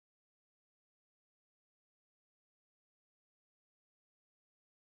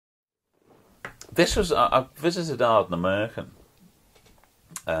This was I visited Arden American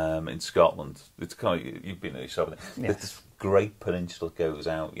in Scotland. It's kind of, you've been there yourself. Yes. This great peninsula goes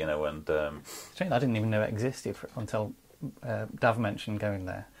out, you know, and I didn't even know it existed until Dav mentioned going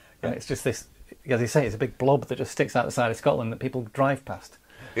there. And Yeah. it's just this, as you say, it's a big blob that just sticks out the side of Scotland that people drive past.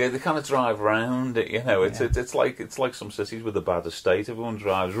 yeah, they kind of drive round it, you know. It's Yeah. it's like some cities with a bad estate. Everyone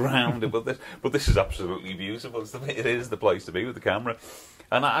drives round it, but this is absolutely beautiful. It is the place to be with the camera.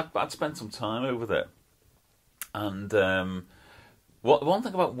 And I'd spent some time over there, and one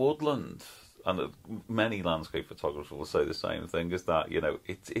thing about woodland, and many landscape photographers will say the same thing, is that, you know,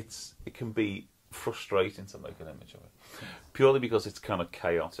 it can be frustrating to make an image of it, purely because it's kind of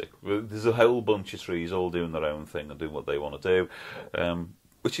chaotic. There's a whole bunch of trees all doing their own thing and doing what they want to do,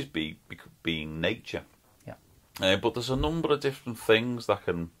 which is being nature. Yeah. But there's a number of different things that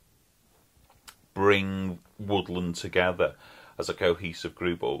can bring woodland together as a cohesive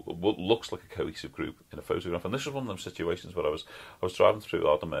group, or what looks like a cohesive group in a photograph. And this was one of those situations where I was driving through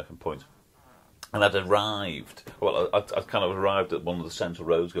Arden American Point, and I'd kind of arrived at one of the central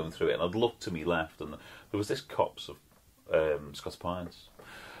roads going through it, and I'd looked to my left, and there was this copse of Scots pines.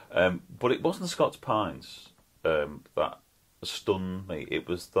 But it wasn't the Scots pines that stunned me. It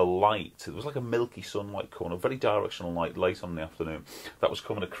was the light. It was like a milky sunlight corner, very directional light, late on in the afternoon, that was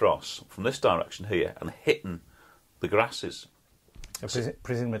coming across from this direction here and hitting the grasses. So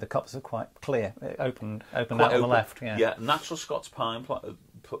presumably the copses are quite clear, open out on Quite the open. left. Yeah. Yeah, natural Scots pine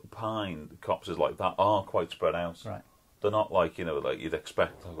copses like that are quite spread out. Right. They're not like, you know, like you'd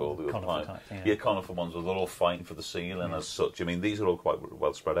expect, like all the other Conifer pine. type, yeah. Yeah, conifer ones where they're all fighting for the ceiling as such. I mean, these are all quite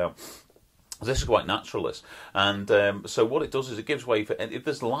well spread out. This is quite naturalist, and so what it does is it gives way for, if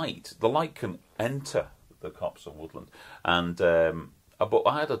there's light, the light can enter the copse of woodland, and but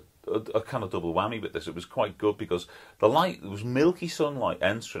I had a kind of double whammy with this. It was quite good because the light, it was milky sunlight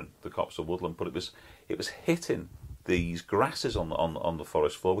entering the copse of woodland, but it was hitting these grasses on the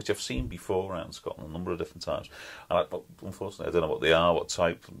forest floor, which I've seen before around Scotland a number of different times. And unfortunately, I don't know what they are, what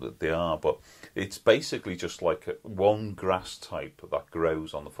type they are, but it's basically just like one grass type that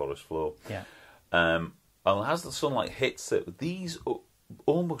grows on the forest floor. Yeah. And as the sunlight hits it, these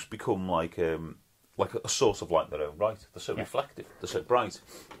almost become like a source of light in their own right. They're so reflective, they're so bright.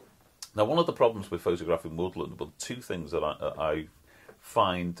 Now, one of the problems with photographing woodland, well, two things that I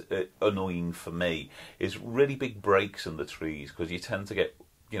find annoying for me, is really big breaks in the trees, because you tend to get,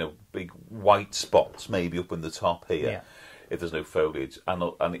 you know, big white spots maybe up in the top here if there's no foliage,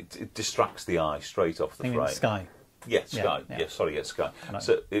 and it distracts the eye straight off the frame. Sky. Yeah, sky. Yeah. Yeah, sorry, sky.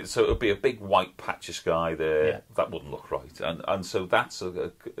 So it would be a big white patch of sky there. Yeah. That wouldn't look right, and so that's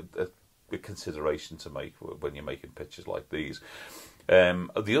a consideration to make when you're making pictures like these.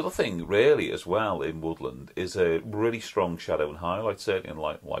 The other thing, really, as well in woodland, is a really strong shadow and highlight, certainly in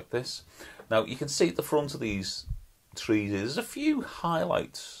light like this. Now, you can see at the front of these trees, there's a few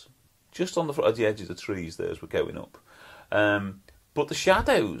highlights just on the edge of the trees there as we're going up. But the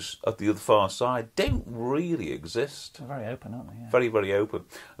shadows at the other far side don't really exist. They're very open, aren't they? Yeah. Very, very open.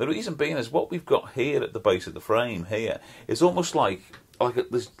 The reason being is what we've got here at the base of the frame here is almost like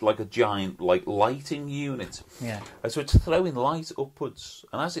a giant lighting unit. Yeah. And so it's throwing light upwards,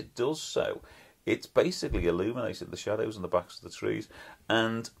 and as it does so, it's basically illuminating the shadows on the backs of the trees.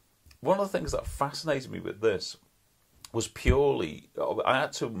 And one of the things that fascinated me with this was purely, I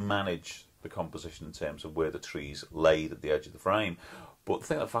had to manage the composition in terms of where the trees laid at the edge of the frame, but the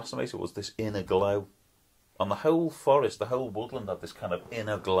thing that fascinated me was this inner glow. On the whole forest, the whole woodland had this kind of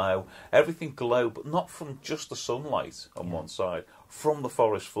inner glow. Everything glowed, but not from just the sunlight on one side, from the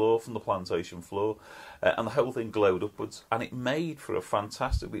forest floor, from the plantation floor, and the whole thing glowed upwards. And it made for a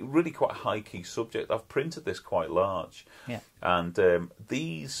fantastic, really quite high-key subject. I've printed this quite large. Yeah. And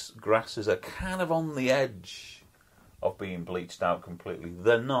these grasses are kind of on the edge of being bleached out completely.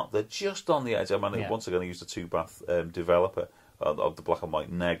 They're not. They're just on the edge. I mean, once again, I used a 2-bath developer of the black and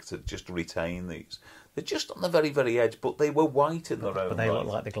white neg to just retain these. They're just on the very, very edge, but they were white in their own right. But they look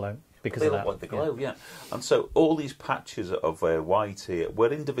like the glow. Because they of look that. like the glow, yeah. And so all these patches of white here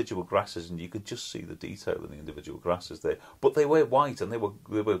were individual grasses, and you could just see the detail in the individual grasses there. But they were white, and they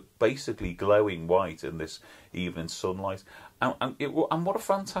were basically glowing white in this evening sunlight. And what a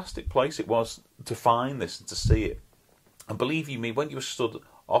fantastic place it was to find this and to see it. And believe you me, when you were stood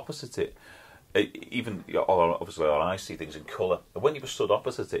opposite it, even obviously our eyes see things in colour. When you were stood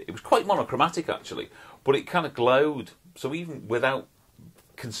opposite it, it was quite monochromatic actually, but it kind of glowed. So even without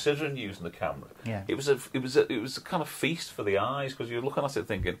considering using the camera, it was a kind of feast for the eyes, because you're looking at it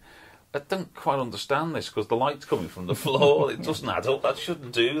thinking, I don't quite understand this because the light's coming from the floor. It doesn't add up. That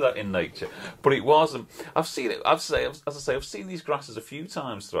shouldn't do that in nature. But it was. I've seen it. I've seen these grasses a few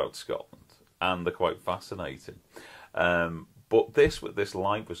times throughout Scotland. and they're quite fascinating. But this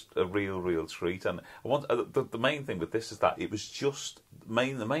light was a real treat, and I want the main thing with this is that it was just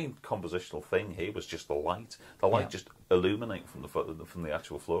the main compositional thing here was just the light. The light just illuminating from the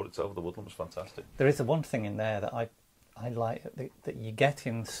actual floor itself. The woodland was fantastic. There is one thing in there that I like that you get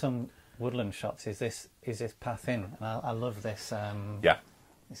in some woodland shots is this path in, and I love this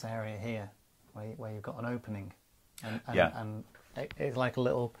this area here where you've got an opening, and it's like a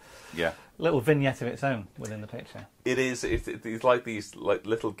little vignette of its own within the picture. It is. It's like these like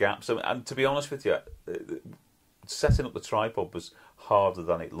little gaps. And to be honest with you, setting up the tripod was harder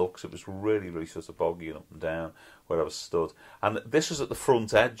than it looks. It was really sort of boggy and up and down where I was stood. And this was at the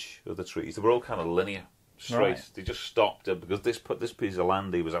front edge of the trees. They were all kind of linear, straight. Right. They just stopped because this piece of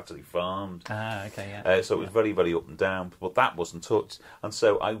land here was actually farmed. Okay, yeah. So it was very up and down, but that wasn't touched. And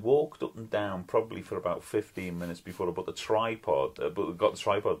so I walked up and down probably for about 15 minutes before I put the tripod. I put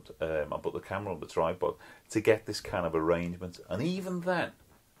the camera on the tripod to get this kind of arrangement. And even then,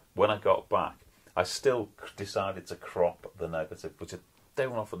 when I got back, I still decided to crop the negative, which I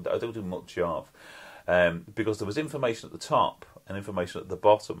don't do much of, because there was information at the top and information at the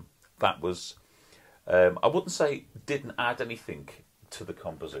bottom that was. I wouldn't say didn't add anything to the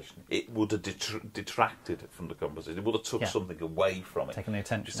composition. It would have detracted from the composition. It would have took something away from it. Taken the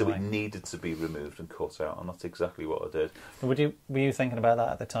attention so away. It needed to be removed and cut out, and that's exactly what I did. Were you thinking about that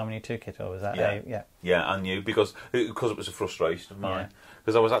at the time when you took it, or was that Yeah, I knew because it was a frustration of mine.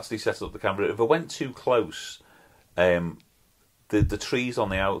 Because I was actually setting up the camera. If I went too close, the trees on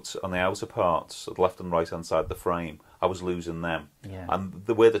the outer parts, the left and right hand side of the frame, I was losing them. Yeah. And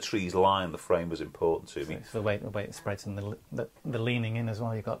the way the trees lie in the frame was important to me. It's the way it spreads and the leaning in as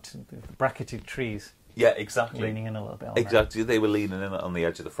well. You've got bracketed trees. Yeah, exactly. Leaning in a little bit. Exactly, they were leaning in on the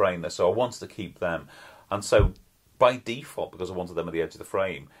edge of the frame there, so I wanted to keep them. And so, by default, because I wanted them at the edge of the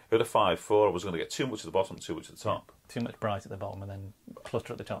frame, at a 5:4, I was going to get too much at the bottom, too much at the top. Too much bright at the bottom, and then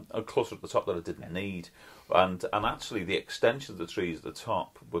clutter at the top. A clutter at the top that I didn't need. And actually, the extension of the trees at the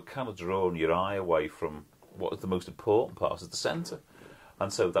top were kind of drawing your eye away from what is the most important part, is the centre.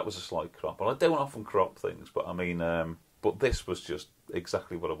 And so that was a slight crop. And I don't often crop things, but I mean, but this was just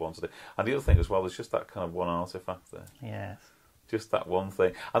exactly what I wanted. And the other thing as well is just that kind of one artefact there. Yes. Just that one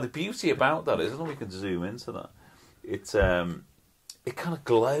thing. And the beauty about that is, I don't know if we can zoom into that, it kind of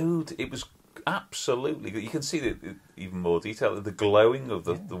glowed. It was absolutely, you can see even more detail, the glowing of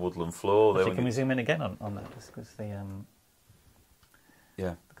the woodland floor. Actually, can we zoom in again on that? Just because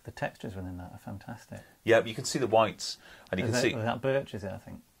the textures within that are fantastic. Yeah, but you can see the whites, and you can see that birch, is it? I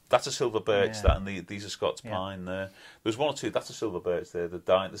think that's a silver birch. That, and these are Scots pine. There, there's one or two. That's a silver birch there.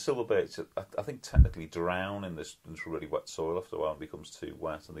 The silver birch, I think, technically drown in this really wet soil after a while and becomes too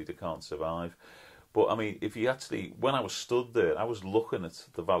wet, and they can't survive. But I mean, if you actually, when I was stood there, I was looking at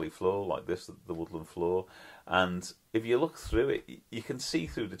the valley floor like this, the woodland floor, and if you look through it, you can see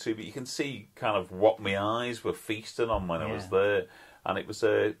through the tree, but you can see kind of what my eyes were feasting on when I was there. And it was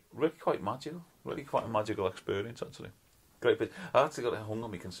really quite a magical experience, actually. Great bit. I actually got it hung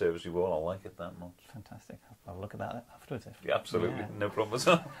on my conservatory wall. I like it that much. Fantastic. I'll look at that afterwards. Yeah, absolutely. No problem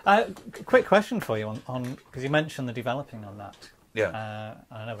at all. Quick question for you on because you mentioned the developing on that. Yeah.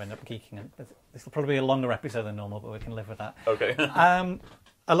 I know we end up geeking. This will probably be a longer episode than normal, but we can live with that. Okay.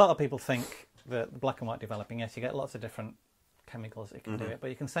 A lot of people think that the black and white developing, yes, you get lots of different chemicals that can do it,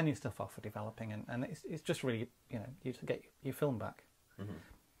 but you can send your stuff off for developing, and it's just really, you to get your film back. Mm-hmm.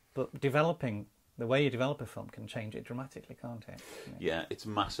 But developing, the way you develop a film can change it dramatically, can't it? Yeah, it's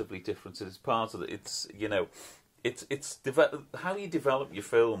massively different. It's part of it. It's how you develop your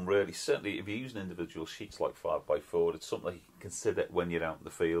film, really. Certainly, if you're using individual sheets like 5x4, it's something you can consider when you're out in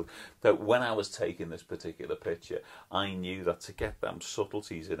the field. That when I was taking this particular picture, I knew that to get them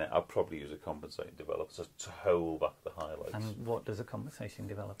subtleties in it, I'd probably use a compensating developer to hold back the highlights. And what does a compensating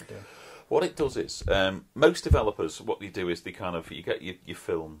developer do? What it does is, most developers, what they do is you get your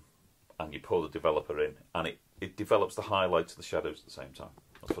film and you pull the developer in, and it develops the highlights and the shadows at the same time.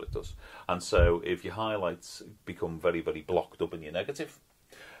 That's what it does. And so if your highlights become very blocked up in your negative,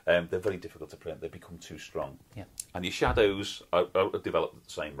 they're very difficult to print. They become too strong. Yeah. And your shadows are developed at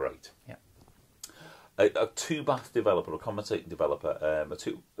the same rate. Yeah. A two-bath developer, a compensating developer,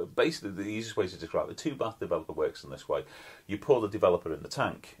 basically the easiest way to describe it, a two-bath developer works in this way. You pour the developer in the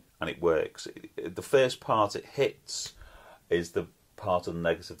tank and it works. The first part it hits is the part of the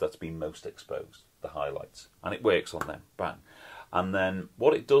negative that's been most exposed, the highlights. And it works on them. Bang. And then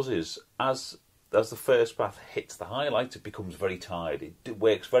what it does is, as the first bath hits the highlight, it becomes very tired. It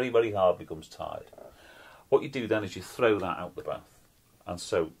works very hard, becomes tired. What you do then is you throw that out the bath. And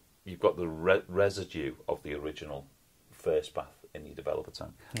so you've got the residue of the original first bath in your developer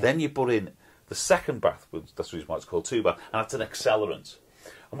tank. Yeah. Then you put in The second bath, that's the reason why it's called 2-bath, and that's an accelerant.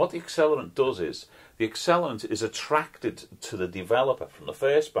 And what the accelerant does is, the accelerant is attracted to the developer from the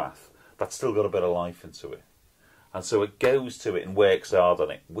first bath that's still got a bit of life into it. And so it goes to it and works hard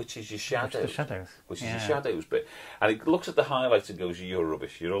on it, which is your shadows. Which is your shadows bit. And it looks at the highlights and goes, you're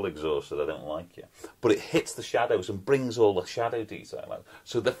rubbish, you're all exhausted, I don't like you. But it hits the shadows and brings all the shadow detail out.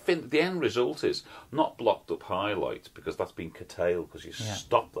 So the end result is not blocked up highlights, because that's been curtailed because you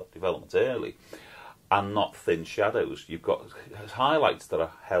stopped that development early, and not thin shadows. You've got highlights that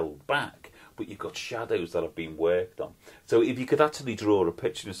are held back, but you've got shadows that have been worked on. So if you could actually draw a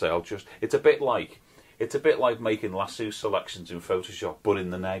picture and say, it's a bit like making lasso selections in Photoshop, but in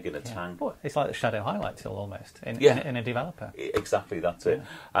the neg in a tank. Well, it's like the shadow highlights almost in a developer. Exactly, that's it.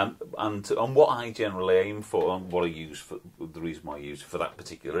 And what I generally aim for, and what I use for the reason why I use for that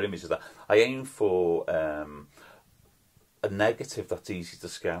particular image is that I aim for a negative that's easy to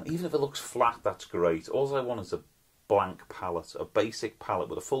scan. Even if it looks flat, that's great. All I want is a blank palette, a basic palette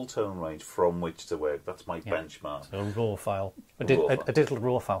with a full tone range from which to work. That's my benchmark. So a raw file, a digital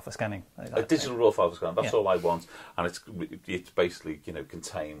raw file for scanning. A digital raw file for scanning. That's all I want, and it's basically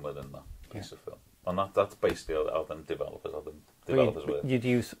contained within that piece of film. And that's basically how the developers work. You'd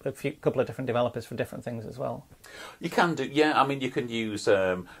use couple of different developers for different things as well. You can do, I mean, you can use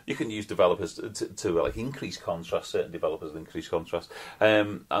developers to like increase contrast. Certain developers will increase contrast,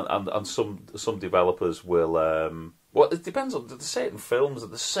 and some developers will. Well, it depends on the certain films.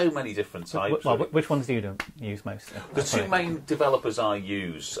 There's so many different types. Well, which ones do you use most? The two main developers I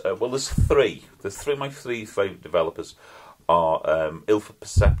use. There's three. My three favourite developers are Ilford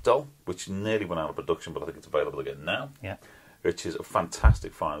Perceptol, which nearly went out of production, but I think it's available again now. Yeah. Which is a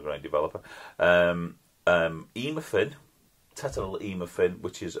fantastic fine-grained developer. Emafin, Tetanol Emafin,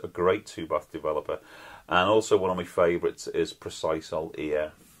 which is a great 2-bath developer. And also one of my favourites is Precisol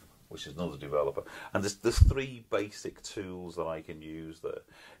EF, which is another developer. And there's three basic tools that I can use there.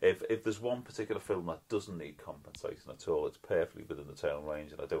 If there's one particular film that doesn't need compensation at all, it's perfectly within the tone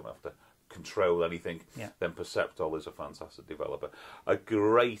range and I don't have to control anything, then Perceptol is a fantastic developer. A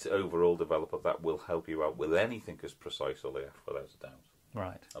great overall developer that will help you out with anything is Precisol EF, without a doubt.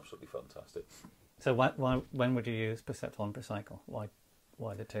 Right. Absolutely fantastic. So when would you use Perceptol and Precycle?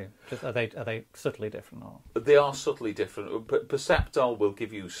 Why the two? Just are they subtly different? Or? They are subtly different. Perceptol will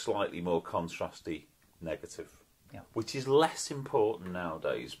give you slightly more contrasty negative, which is less important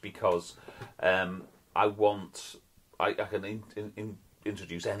nowadays because I can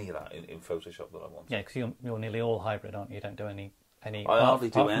introduce any of that in Photoshop that I want. Yeah, because you're nearly all hybrid, aren't you? You don't do any. I hardly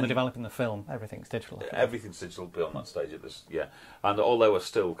do any. From developing the film, everything's digital. Everything's digital beyond that stage of this, And although I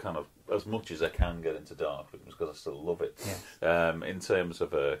still kind of, as much as I can, get into darkrooms because I still love it. Yes. In terms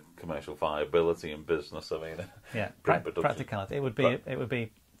of commercial viability and business, I mean, practicality. It would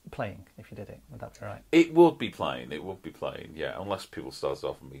be playing if you did it. Would that be right? It would be playing. Unless people started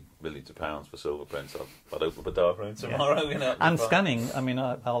offering me millions of pounds for silver prints, I'd open up a darkroom tomorrow. And scanning. I mean,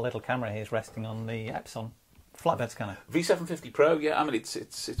 our little camera here is resting on the Epson flatbed scanner. V750 Pro, I mean, it's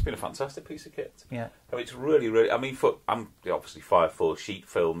been a fantastic piece of kit. Yeah. I mean, it's really, I mean, I'm obviously 5.4 sheet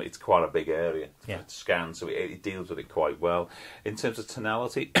film, it's quite a big area to scan, so it deals with it quite well. In terms of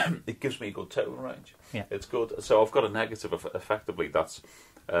tonality, it gives me a good tone range. Yeah. It's good. So I've got a negative, effectively, that's,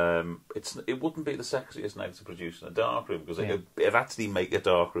 it wouldn't be the sexiest negative produced in a darkroom, because it'd actually make a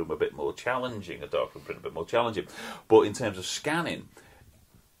darkroom a bit more challenging, a darkroom print a bit more challenging. But in terms of scanning,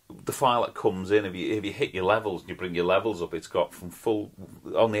 the file that comes in, if you hit your levels and you bring your levels up, it's got from full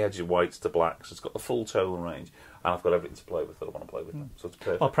on the edge of whites to blacks. It's got the full tone range, and I've got everything to play with that I want to play with. So it's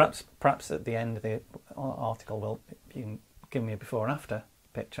perfect. Well, perhaps at the end of the article, you can give me a before and after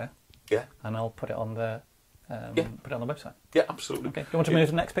picture. Yeah. And I'll put it on the put it on the website. Yeah, absolutely. Okay. Do you want to move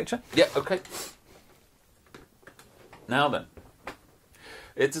to the next picture? Yeah. Okay. Now then,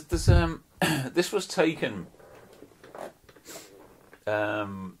 this was taken.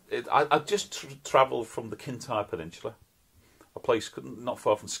 I just travelled from the Kintyre Peninsula, a place not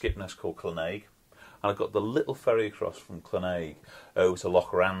far from Skipness called Clonaigue, and I got the little ferry across from Clonaigue over to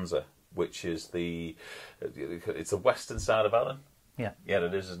Loch Ranza, which is it's the western side of Arran. Yeah,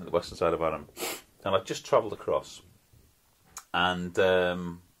 it is, isn't it? The western side of Arran, and I just travelled across, and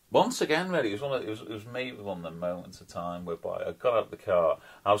once again, really, it was maybe one of the moments of time whereby I got out of the car.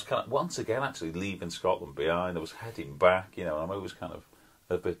 I was kind of once again actually leaving Scotland behind. I was heading back, and I'm always kind of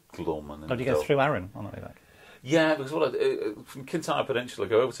a bit glum. And did you go through Arran on the way back? Yeah, because from Kintyre Peninsula,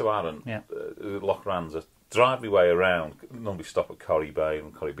 go over to Arran, Loch Ranza, drive my way around. Normally stop at Corrie Bay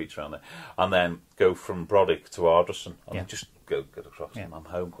and Corrie Beach around there, and then go from Brodick to Ardrossan, and just go across. And I'm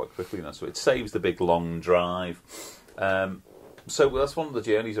home quite quickly now, so it saves the big long drive. So that's one of the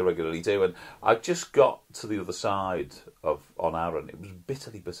journeys I regularly do, and I just got to the other side on Arran. It was a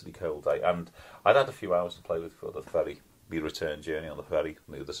bitterly cold day, and I'd had a few hours to play with for the ferry, the return journey on the ferry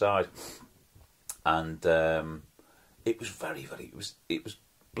on the other side, and it was it was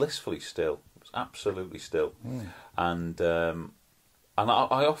blissfully still. It was absolutely still, and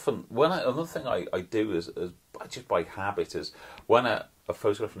I often another thing I do is just by habit is when I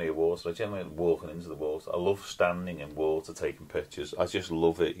photograph near water, I generally am walking into the water. I love standing in water, taking pictures. I just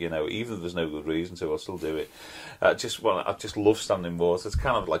love it, even if there's no good reason to, I'll still do it. I just love standing in water. It's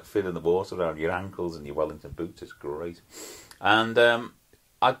kind of like feeling the water around your ankles and your Wellington boots. It's great. And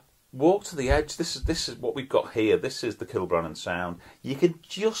I walk to the edge. This is what we've got here. This is the Kilbrannan Sound. You can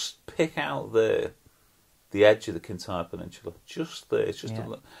just pick out the edge of the Kintyre Peninsula. Just there. It's just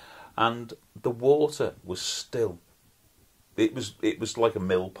and the water was still. It was like a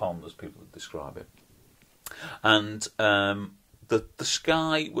mill pond, as people would describe it, and the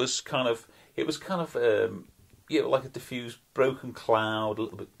sky was kind of like a diffused broken cloud, a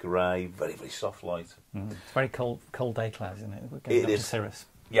little bit grey, very very soft light. It's very cold day cloud, isn't it? It is. Cirrus.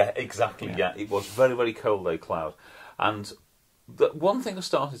 Yeah, exactly. Yeah, it was very very cold day cloud, and the one thing I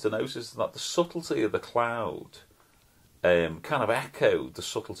started to notice is that the subtlety of the cloud kind of echoed the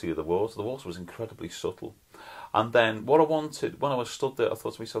subtlety of the water. The water was incredibly subtle. And then what I wanted, when I was stood there, I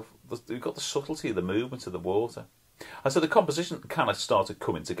thought to myself, you've got the subtlety of the movement of the water. And so the composition kind of started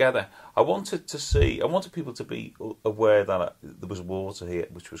coming together. I wanted people to be aware that there was water here,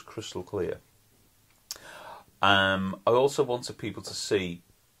 which was crystal clear. I also wanted people to see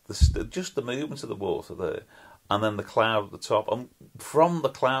just the movement of the water there, and then the cloud at the top. And from the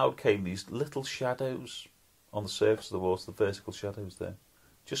cloud came these little shadows on the surface of the water, the vertical shadows there,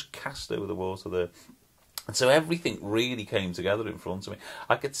 just cast over the water there. And so everything really came together in front of me.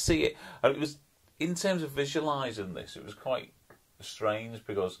 I could see it. And it was, in terms of visualising this, it was quite strange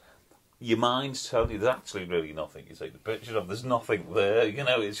because your mind's telling you there's actually really nothing. You take the pictures of, there's nothing there,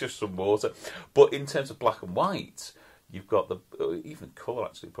 it's just some water. But in terms of black and white, you've got even colour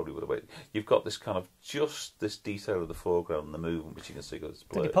actually probably would have waited. You've got this kind of, just this detail of the foreground and the movement, which you can see goes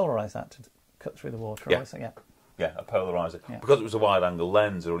blurred. Did you polarise that to cut through the water? Yeah. Yeah, I polarised it. Yeah. Because it was a wide angle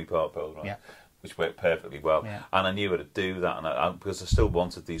lens, it only part polarised. Yeah. Which worked perfectly well, and I knew how to do that, and because I still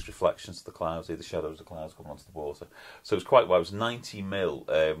wanted these reflections of the clouds, the shadows of the clouds coming onto the water. So it was quite well. It was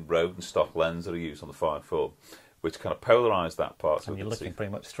 90mm Rodin stock lens that I used on the 5-4, which kind of polarised that part. And you're looking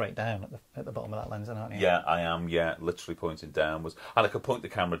pretty much straight down at the bottom of that lens, aren't you? Yeah, I am. Yeah, literally pointing downwards, and I could point the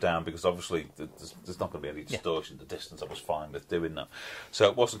camera down because obviously there's not going to be any distortion. The distance, I was fine with doing that, so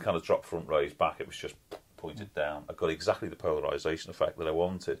it wasn't kind of drop front raised back. It was just pointed down. I got exactly the polarisation effect that I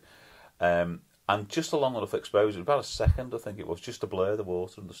wanted. And just a long enough exposure, about a second I think it was, just to blur the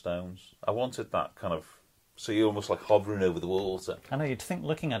water and the stones. I wanted that kind of, so you're almost like hovering over the water. I know, you'd think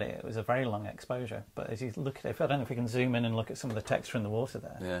looking at it was a very long exposure, but as you look at it, I don't know if you can zoom in and look at some of the texture in the water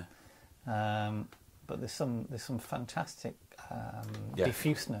there. Yeah. But there's some fantastic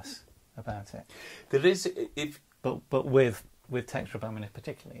diffuseness about it. There is, but with texture, I mean,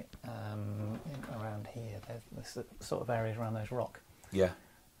 particularly around here, there's sort of areas around those rock. Yeah.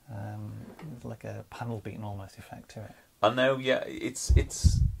 Like a panel beaten almost effect to it. I know, yeah. It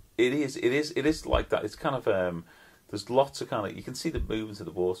is like that. It's kind of there's lots of kind of, you can see the movement of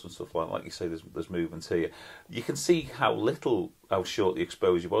the water and stuff like you say. There's movement here. You can see how short the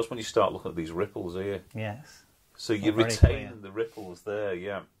exposure was when you start looking at these ripples here. Yes. So you're retaining the ripples there,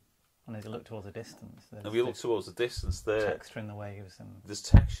 yeah. And as you look towards the distance, there, texture in the waves, and there's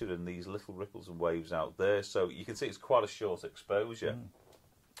texture in these little ripples and waves out there. So you can see it's quite a short exposure.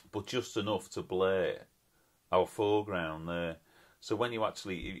 But just enough to blur our foreground there. So when you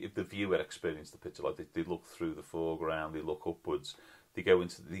actually, if the viewer experienced the picture, like they look through the foreground, they look upwards, they go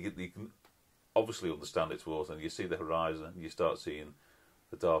into, they can obviously understand it's water, and you see the horizon, and you start seeing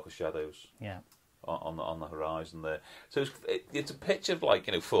the darker shadows on the horizon there. So it's a picture of like,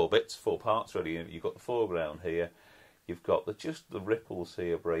 4 parts really. You've got the foreground here, you've got just the ripples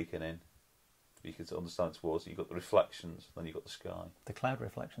here breaking in. You can understand it's water. You've got the reflections, then you've got the sky. The cloud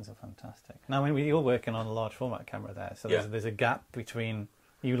reflections are fantastic. Now, I mean, you're working on a large format camera there, so there's a gap between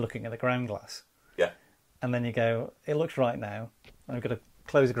you looking at the ground glass. Yeah. And then you go, it looks right now. And I've got to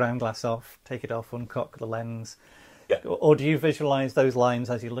close the ground glass off, take it off, uncock the lens. Yeah. Or do you visualise those lines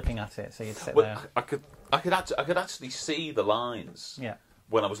as you're looking at it? So you'd sit there. I could actually see the lines. Yeah.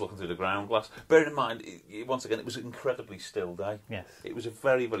 When I was looking through the ground glass. Bear in mind, once again, it was an incredibly still day. Yes. It was a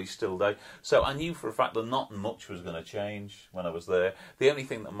very, very still day. So I knew for a fact that not much was going to change when I was there. The only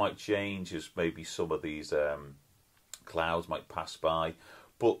thing that might change is maybe some of these clouds might pass by.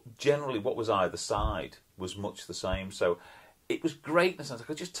 But generally what was either side was much the same. So it was great in the sense I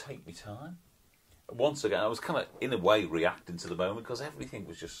could just take my time. Once again, I was kind of, in a way, reacting to the moment because everything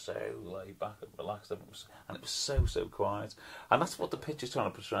was just so laid back and relaxed, and it was so quiet. And that's what the picture's trying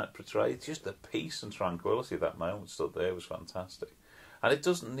to portray. Just the peace and tranquility of that moment stood there was fantastic. And it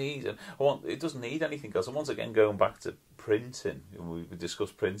doesn't need anything else. And once again, going back to printing, we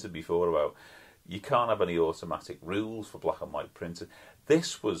discussed printing before about you can't have any automatic rules for black and white printing.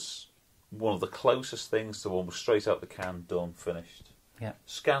 This was one of the closest things to almost straight out the can, done, finished. Yeah.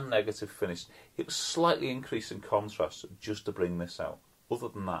 Scan negative, finished. It was slightly increased in contrast just to bring this out. Other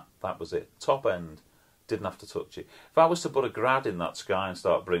than that, that was it. Top end, didn't have to touch it. If I was to put a grad in that sky and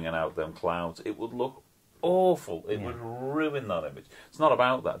start bringing out them clouds, it would look awful. It would ruin that image. It's not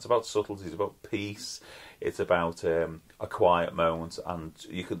about that. It's about subtlety. It's about peace. It's about a quiet moment. And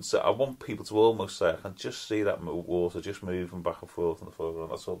you can say, I want people to almost say, I can just see that water just moving back and forth in the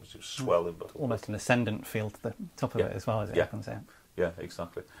foreground. That's almost just swelling. Almost an ascendant feel to the top of it as well as it happens out. Yeah,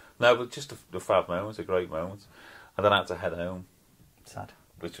 exactly. No, but just a fab moment, a great moment. And then I had to head home. Sad.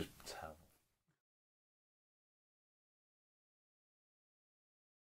 Which was terrible.